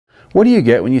What do you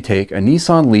get when you take a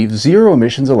Nissan Leaf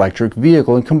zero-emissions electric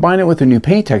vehicle and combine it with a new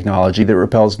paint technology that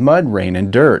repels mud, rain,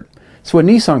 and dirt? It's what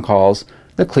Nissan calls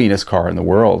the cleanest car in the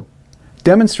world.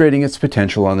 Demonstrating its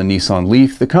potential on the Nissan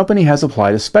Leaf, the company has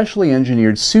applied a specially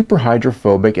engineered super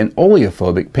hydrophobic and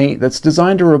oleophobic paint that's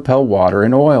designed to repel water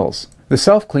and oils. The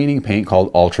self-cleaning paint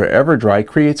called Ultra Everdry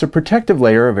creates a protective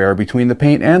layer of air between the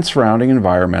paint and surrounding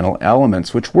environmental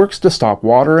elements, which works to stop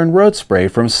water and road spray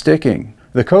from sticking.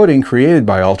 The coating, created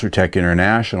by Ultratech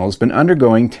International, has been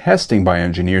undergoing testing by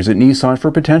engineers at Nissan for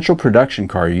potential production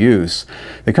car use.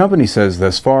 The company says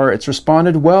thus far it's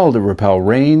responded well to repel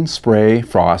rain, spray,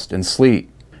 frost, and sleet.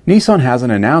 Nissan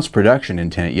hasn't announced production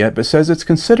intent yet, but says it's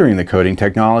considering the coating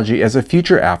technology as a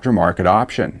future aftermarket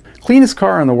option. Cleanest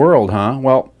car in the world, huh?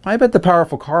 Well, I bet the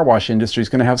powerful car wash industry is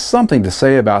going to have something to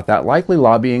say about that, likely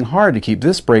lobbying hard to keep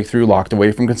this breakthrough locked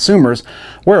away from consumers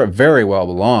where it very well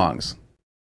belongs.